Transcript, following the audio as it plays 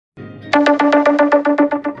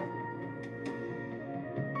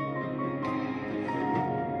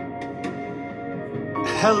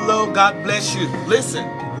Hello, God bless you. Listen,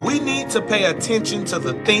 we need to pay attention to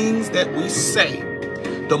the things that we say.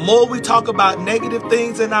 The more we talk about negative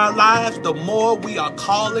things in our lives, the more we are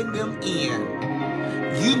calling them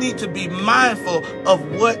in. You need to be mindful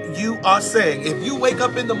of what you are saying. If you wake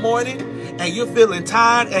up in the morning and you're feeling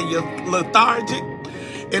tired and you're lethargic,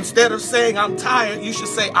 instead of saying I'm tired, you should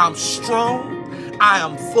say I'm strong. I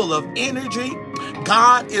am full of energy.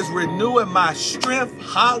 God is renewing my strength.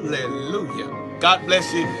 Hallelujah. God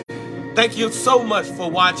bless you. Thank you so much for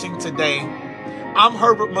watching today. I'm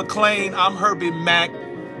Herbert McLean. I'm Herbie Mack.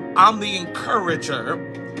 I'm the encourager.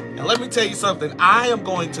 And let me tell you something. I am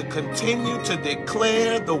going to continue to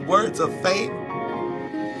declare the words of faith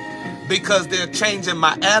because they're changing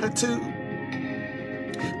my attitude.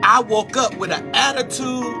 I woke up with an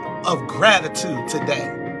attitude of gratitude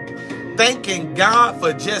today, thanking God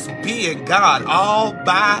for just being God all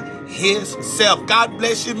by himself. God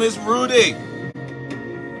bless you, Miss Rudy.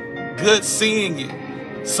 Good seeing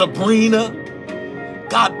you. Sabrina,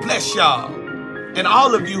 God bless y'all. And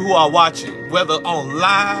all of you who are watching, whether on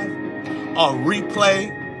live or replay,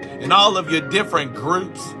 in all of your different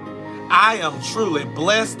groups, I am truly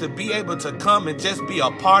blessed to be able to come and just be a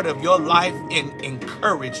part of your life in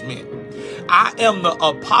encouragement. I am the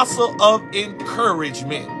apostle of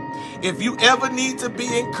encouragement. If you ever need to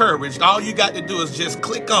be encouraged, all you got to do is just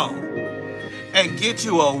click on and get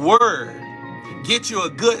you a word, get you a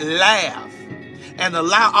good laugh, and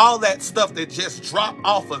allow all that stuff to just drop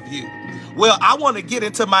off of you. Well, I want to get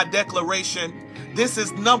into my declaration. This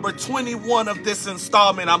is number 21 of this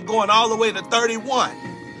installment. I'm going all the way to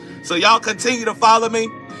 31. So y'all continue to follow me.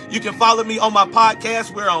 You can follow me on my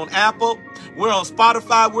podcast. We're on Apple. We're on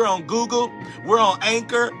Spotify. We're on Google. We're on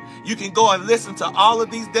Anchor. You can go and listen to all of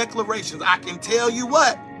these declarations. I can tell you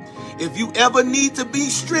what, if you ever need to be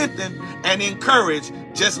strengthened and encouraged,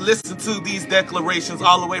 just listen to these declarations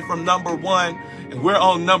all the way from number 1. And we're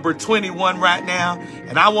on number 21 right now.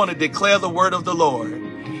 And I want to declare the word of the Lord.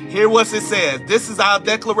 Hear what it says. This is our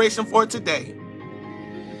declaration for today.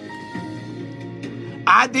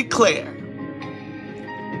 I declare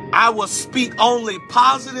I will speak only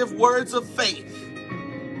positive words of faith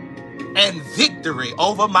and victory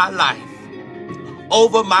over my life,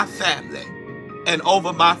 over my family, and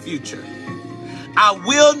over my future. I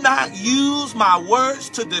will not use my words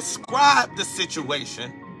to describe the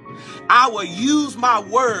situation. I will use my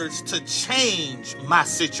words to change my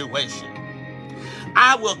situation.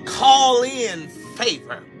 I will call in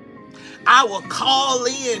favor. I will call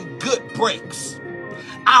in good breaks.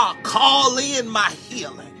 I'll call in my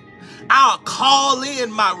healing. I'll call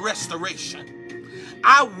in my restoration.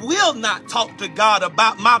 I will not talk to God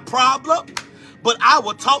about my problem, but I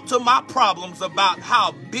will talk to my problems about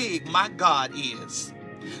how big my God is.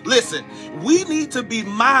 Listen, we need to be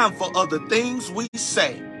mindful of the things we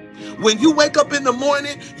say. When you wake up in the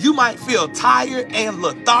morning, you might feel tired and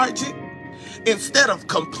lethargic. Instead of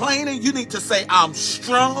complaining, you need to say, I'm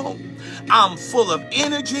strong. I'm full of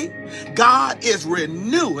energy. God is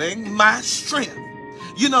renewing my strength.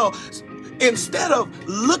 You know, instead of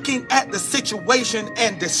looking at the situation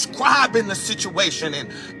and describing the situation and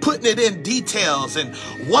putting it in details and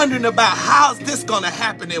wondering about how's this going to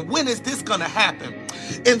happen and when is this going to happen,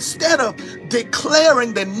 instead of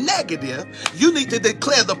declaring the negative, you need to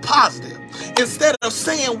declare the positive. Instead of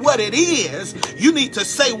saying what it is, you need to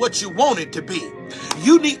say what you want it to be.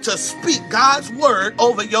 You need to speak God's word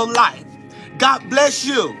over your life. God bless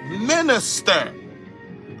you, Minister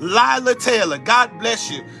Lila Taylor. God bless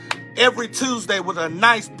you. Every Tuesday with a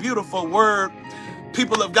nice, beautiful word.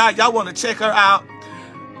 People of God, y'all want to check her out.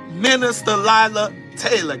 Minister Lila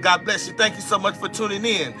Taylor. God bless you. Thank you so much for tuning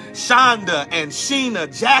in. Shonda and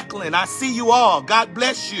Sheena, Jacqueline, I see you all. God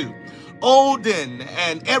bless you. Olden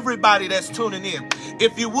and everybody that's tuning in.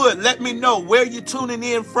 If you would, let me know where you're tuning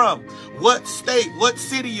in from, what state, what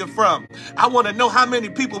city you're from. I want to know how many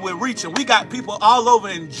people we're reaching. We got people all over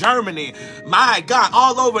in Germany, my God,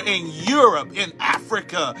 all over in Europe, in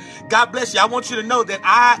Africa. God bless you. I want you to know that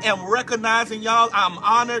I am recognizing y'all. I'm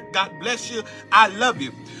honored. God bless you. I love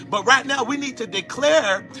you. But right now we need to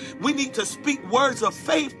declare, we need to speak words of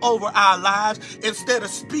faith over our lives instead of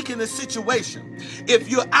speaking the situation. If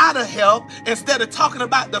you're out of health, instead of talking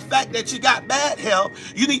about the fact that you got bad health,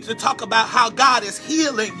 you need to talk about how God is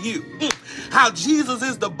healing you. How Jesus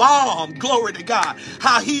is the balm, glory to God.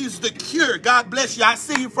 How he's the cure. God bless you. I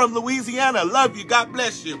see you from Louisiana. Love you. God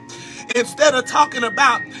bless you. Instead of talking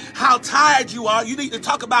about how tired you are, you need to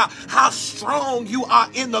talk about how strong you are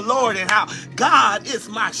in the Lord and how God is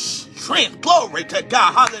my strength. Glory to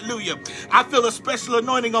God. Hallelujah. I feel a special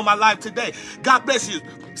anointing on my life today. God bless you.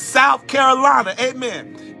 South Carolina.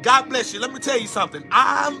 Amen. God bless you. Let me tell you something.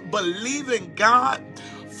 I'm believing God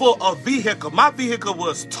for a vehicle. My vehicle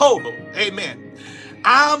was total. Amen.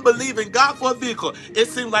 I'm believing God for a vehicle. It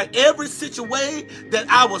seemed like every situation that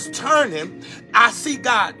I was turning, I see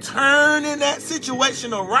God turning that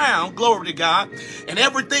situation around. Glory to God. And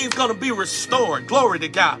everything's going to be restored. Glory to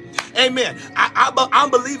God. Amen. I'm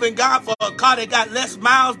believing God for a car that got less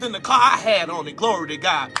miles than the car I had on it. Glory to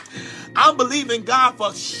God. I'm believing God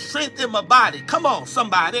for strength in my body. Come on,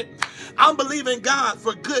 somebody. I'm believing God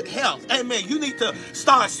for good health. Amen. You need to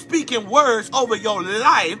start speaking words over your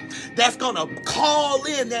life that's going to call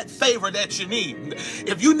in that favor that you need.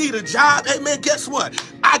 If you need a job, amen, guess what?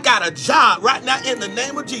 I got a job right now in the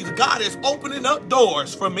name of Jesus. God is opening up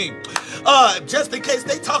doors for me. Just in case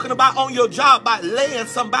they talking about on your job by laying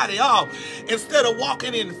somebody off, instead of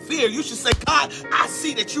walking in fear, you should say, God, I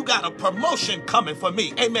see that you got a promotion coming for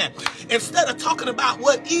me. Amen. Instead of talking about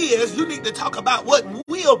what is, you need to talk about what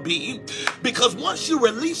will be. Because once you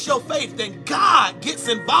release your faith, then God gets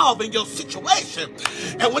involved in your situation.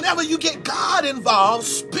 And whenever you get God involved,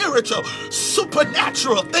 spiritual,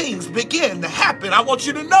 supernatural things begin to happen. I want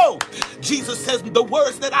you to know, Jesus says, the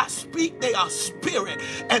words that I speak, they are spirit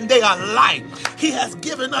and they are life. He has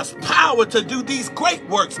given us power to do these great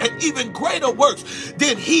works and even greater works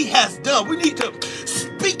than he has done. We need to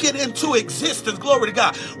speak it into existence. Glory to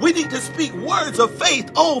God. We need to speak words of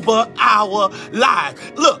faith over our lives.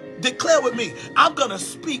 Look, declare with me, I'm going to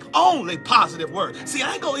speak only positive words. See,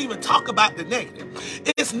 I ain't going to even talk about the negative.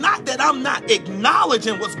 It's not that I'm not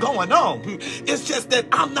acknowledging what's going on. It's just that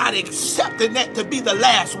I'm not accepting that to be the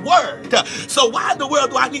last word. So why in the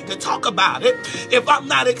world do I need to talk about it if I'm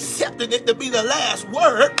not accepting it to be the last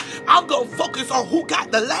word? I'm going to focus on who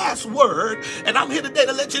got the last word. And I'm here today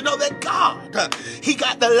to let you know that God, he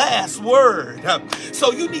got the last word.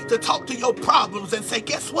 So you need to talk to your problems and say,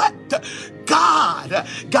 guess what? God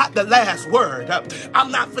got the last word.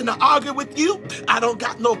 I'm not finna argue with you. I don't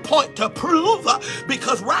got no point to prove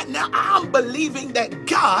because right now I'm believing that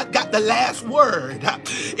God got the last word.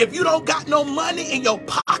 If you don't got no money in your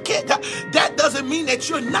pocket, that doesn't mean that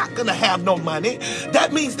you're not gonna have no money.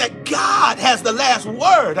 That means that God has the last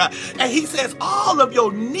word, and he says all of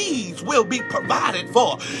your needs will be provided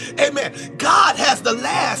for. Amen. God has the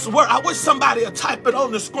last word. I wish somebody would type it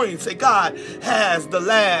on the screen. Say, God has the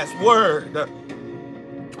last word.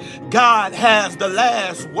 God has the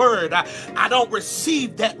last word. I don't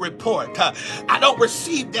receive that report. I don't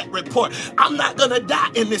receive that report. I'm not going to die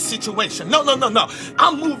in this situation. No.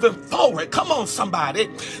 I'm moving forward. Come on, somebody.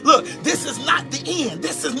 Look, this is not the end.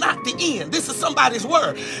 This is not the end. This is somebody's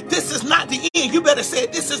word. This is not the end. You better say,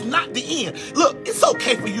 this is not the end. Look, it's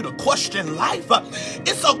okay for you to question life.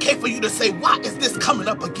 It's okay for you to say, why is this coming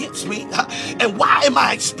up against me? And why am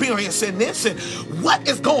I experiencing this? And what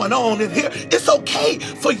is going on in here? It's okay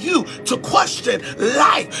for you to question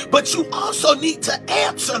life, but you also need to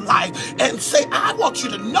answer life and say, I want you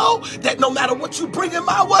to know that no matter what you bring in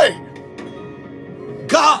my way,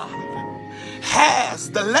 God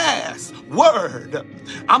has the last word.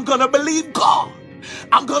 I'm going to believe God.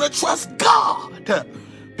 I'm going to trust God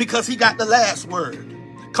because he got the last word.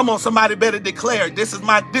 Come on, somebody better declare, this is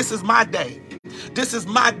my day. This is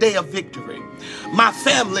my day of victory. My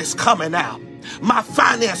family's coming out. My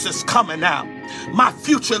finances coming out. My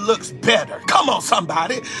future looks better. Come on,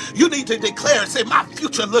 somebody. You need to declare and say, my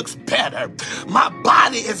future looks better. My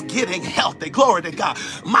body is getting healthy. Glory to God.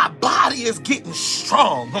 My body is getting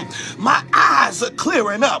strong. My eyes are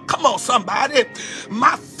clearing up. Come on, somebody.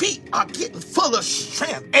 My feet are getting full of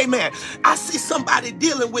strength. Amen. I see somebody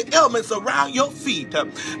dealing with ailments around your feet.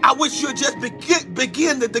 I wish you'd just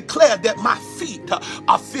begin to declare that my feet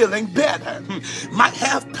are feeling better. Might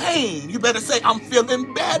have pain. You better say, I'm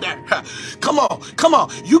feeling better. Come on.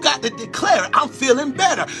 You got to declare, I'm feeling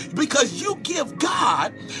better, because you give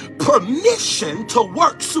God permission to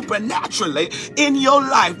work supernaturally in your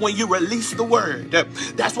life when you release the word.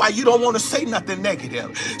 That's why you don't want to say nothing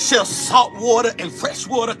negative. Shall salt water and fresh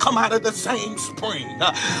water come out of the same spring?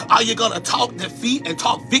 Are you going to talk defeat and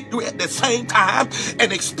talk victory at the same time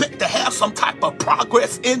and expect to have some type of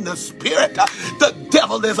progress in the spirit? The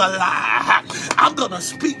devil is a lie. I'm going to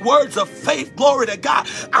speak words of faith. Glory to God.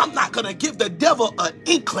 I'm not going to give the devil an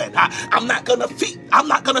inkling. I'm not going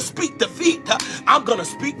to speak defeat. I'm going to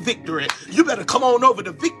speak victory. You better come on over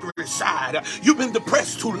to victory side. You've been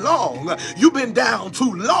depressed too long. You've been down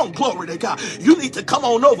too long. Glory to God. You need to come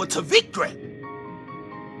on over to victory.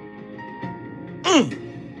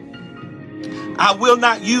 I will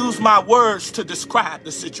not use my words to describe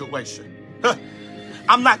the situation.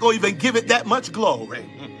 I'm not going to even give it that much glory.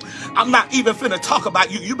 I'm not even finna talk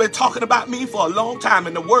about you. You've been talking about me for a long time,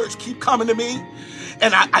 and the words keep coming to me.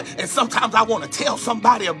 And sometimes I want to tell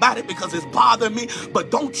somebody about it because it's bothering me. But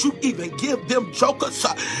don't you even give them jokers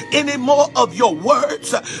any more of your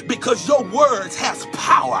words, because your words has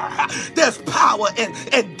power. There's power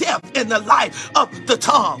and death in the life of the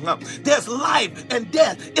tongue. There's life and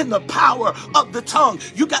death in the power of the tongue.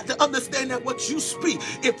 You got to understand that what you speak,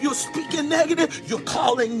 if you're speaking negative, you're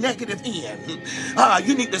calling negative in.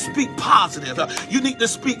 You need to speak positive. You need to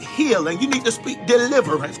speak healing. You need to speak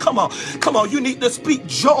deliverance. Come on. You need to speak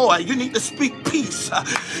joy. You need to speak peace.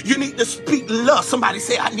 You need to speak love. Somebody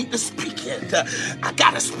say, I need to speak it. I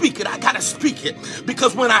got to speak it. I got to speak it.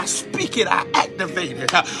 Because when I speak it, I activate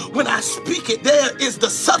it. When I speak it, there is the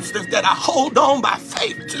substance that I hold on by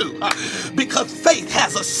faith to. Because faith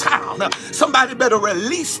has a sound. Somebody better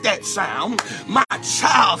release that sound. My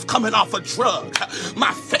child's coming off a drug.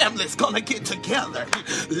 My family's going to get together.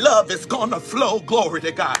 Love is going to flow. Glory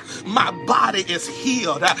to God. My body is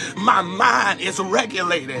healed. My mind is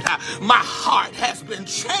regulated. My heart has been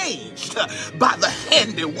changed by the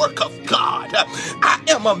handiwork of God. I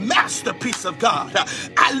am a masterpiece of God.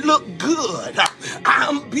 I look good.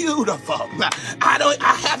 I'm beautiful.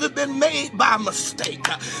 I haven't been made by mistake.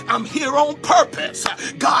 I'm here on purpose.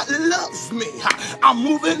 God loves me. I'm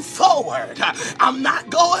moving forward. I'm not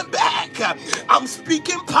going back. I'm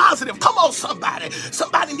speaking positive. Come on, somebody.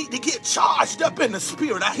 Somebody need to get charged up in the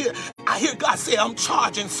spirit. I hear God say, I'm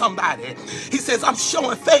charging somebody. He says, I'm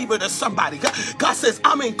showing favor to somebody. God says,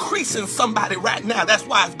 I'm increasing somebody right now. That's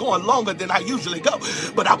why it's going longer than I usually go.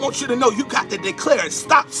 But I want you to know you got to declare it.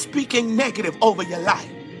 Stop speaking negative over your life.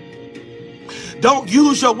 Don't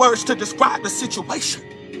use your words to describe the situation.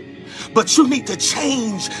 But you need to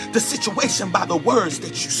change the situation by the words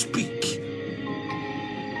that you speak.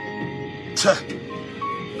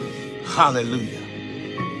 Hallelujah.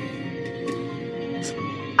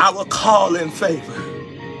 I will call in favor.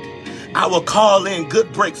 I will call in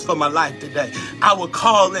good breaks for my life today. I will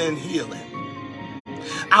call in healing.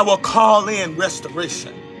 I will call in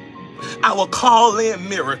restoration. I will call in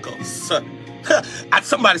miracles.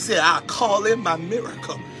 Somebody said, I'll call in my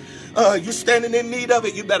miracle. You're standing in need of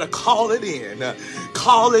it. You better call it in.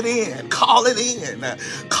 Call it in. Call it in.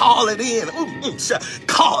 Call it in.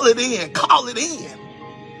 Call it in. Call it in.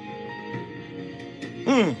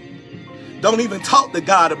 Don't even talk to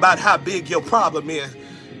God about how big your problem is.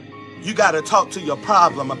 You got to talk to your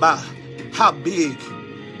problem about how big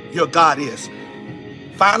your God is.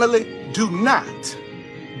 Finally, do not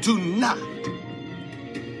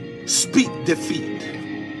speak defeat.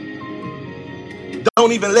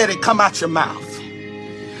 Don't even let it come out your mouth,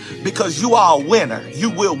 because you are a winner. You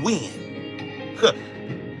will win.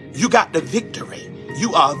 You got the victory.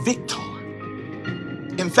 You are a victor.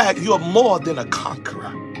 In fact, you are more than a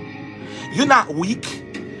conqueror. You're not weak.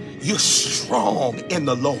 You're strong in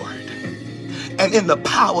the Lord and in the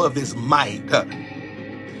power of his might.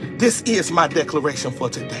 This is my declaration for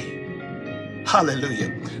today.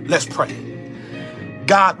 Hallelujah. Let's pray.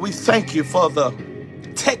 God, we thank you for the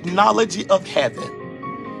technology of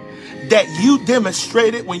heaven that you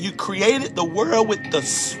demonstrated when you created the world with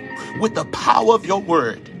the power of your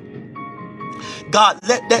word. God,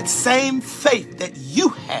 let that same faith that you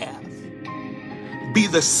have be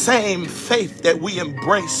the same faith that we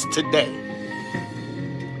embrace today,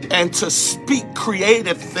 and to speak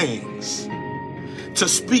creative things, to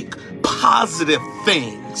speak positive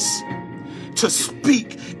things, to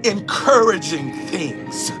speak encouraging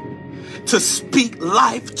things, to speak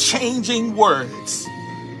life-changing words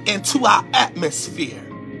into our atmosphere,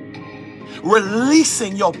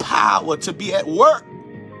 releasing your power to be at work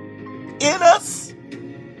in us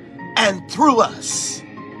and through us,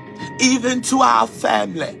 even to our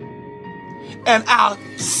family and our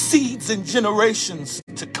seeds and generations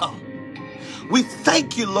to come. We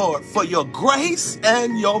thank you, Lord, for your grace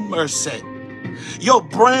and your mercy, your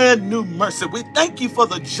brand new mercy. We thank you for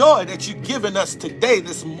the joy that you've given us today,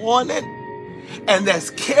 this morning, and that's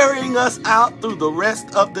carrying us out through the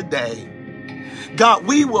rest of the day. God,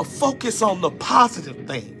 we will focus on the positive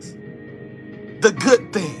things, the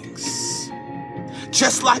good things.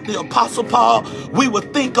 Just like the Apostle Paul, we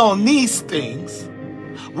would think on these things.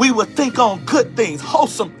 We would think on good things,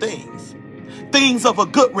 wholesome things, things of a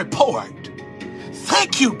good report.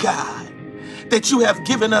 Thank you, God, that you have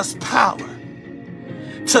given us power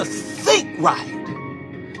to think right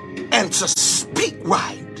and to speak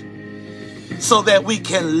right so that we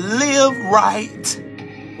can live right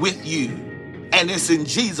with you. And it's in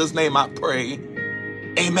Jesus' name I pray.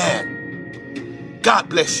 Amen. God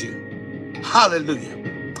bless you. Hallelujah.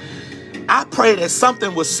 I pray that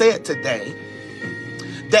something was said today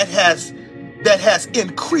that has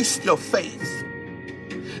increased your faith,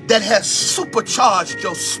 that has supercharged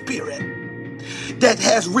your spirit, that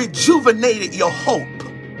has rejuvenated your hope,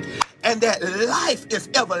 and that life is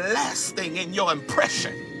everlasting in your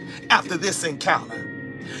impression after this encounter.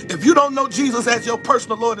 If you don't know Jesus as your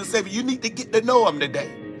personal Lord and Savior, you need to get to know him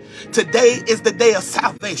today. Today is the day of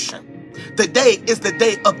salvation. Today is the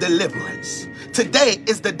day of deliverance. Today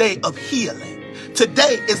is the day of healing.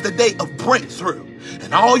 Today is the day of breakthrough.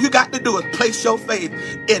 And all you got to do is place your faith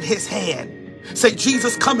in his hand. Say,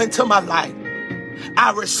 Jesus, come into my life.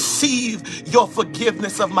 I receive your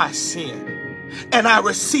forgiveness of my sin. And I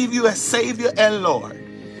receive you as Savior and Lord.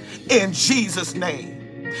 In Jesus' name.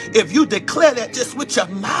 If you declare that just with your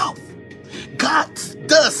mouth, God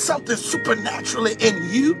does something supernaturally in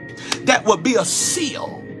you that will be a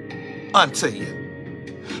seal unto you.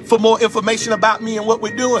 For more information about me and what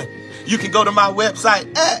we're doing, you can go to my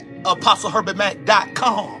website at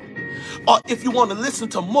apostlehurbertmack.com. Or if you want to listen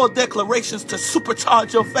to more declarations to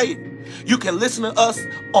supercharge your faith, you can listen to us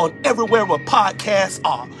on everywhere where podcasts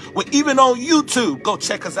are. We're even on YouTube. Go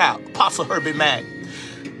check us out, Apostle Herbert Mack.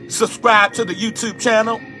 Subscribe to the YouTube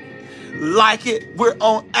channel. Like it. We're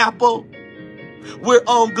on Apple. We're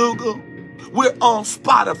on Google. We're on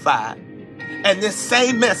Spotify. And this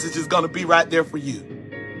same message is going to be right there for you.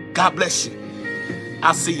 God bless you.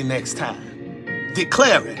 I'll see you next time.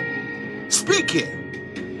 Declare it, speak it,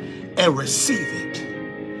 and receive it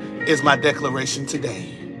is my declaration today.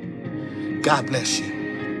 God bless you.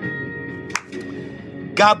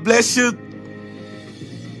 God bless you.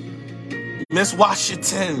 Miss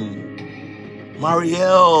Washington,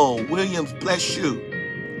 Marielle Williams, bless you.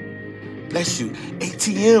 Bless you.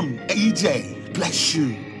 ATM, AJ, bless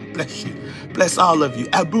you. Bless you. Bless all of you.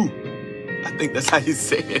 Abu, I think that's how you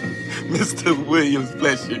say it. Mr. Williams,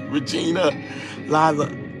 bless you. Regina, Lila,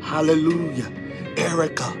 hallelujah.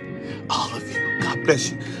 Erica, all of you. God bless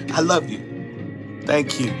you. I love you.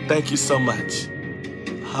 Thank you. Thank you so much.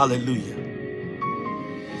 Hallelujah.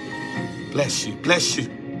 Bless you. Bless you.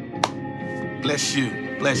 Bless you.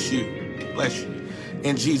 Bless you. Bless you.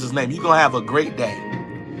 In Jesus' name. You're going to have a great day.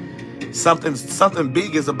 Something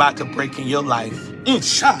big is about to break in your life.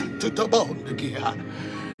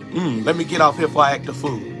 Let me get off here before I act a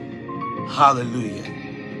fool. Hallelujah.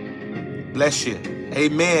 Bless you.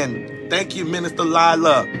 Amen. Thank you, Minister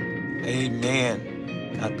Lila. Amen.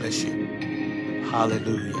 God bless you.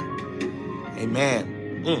 Hallelujah. Amen.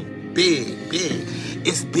 Big, big.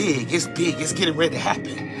 It's big. It's big. It's getting ready to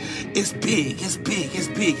happen. It's big. It's big. It's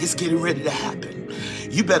big. It's getting ready to happen.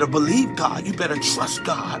 You better believe God. You better trust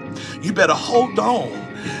God. You better hold on.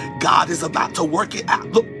 God is about to work it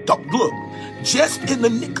out. Look. Just in the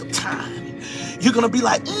nick of time. You're going to be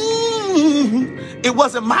like, it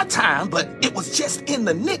wasn't my time, but it was just in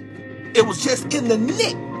the nick. It was just in the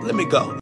nick. Let me go.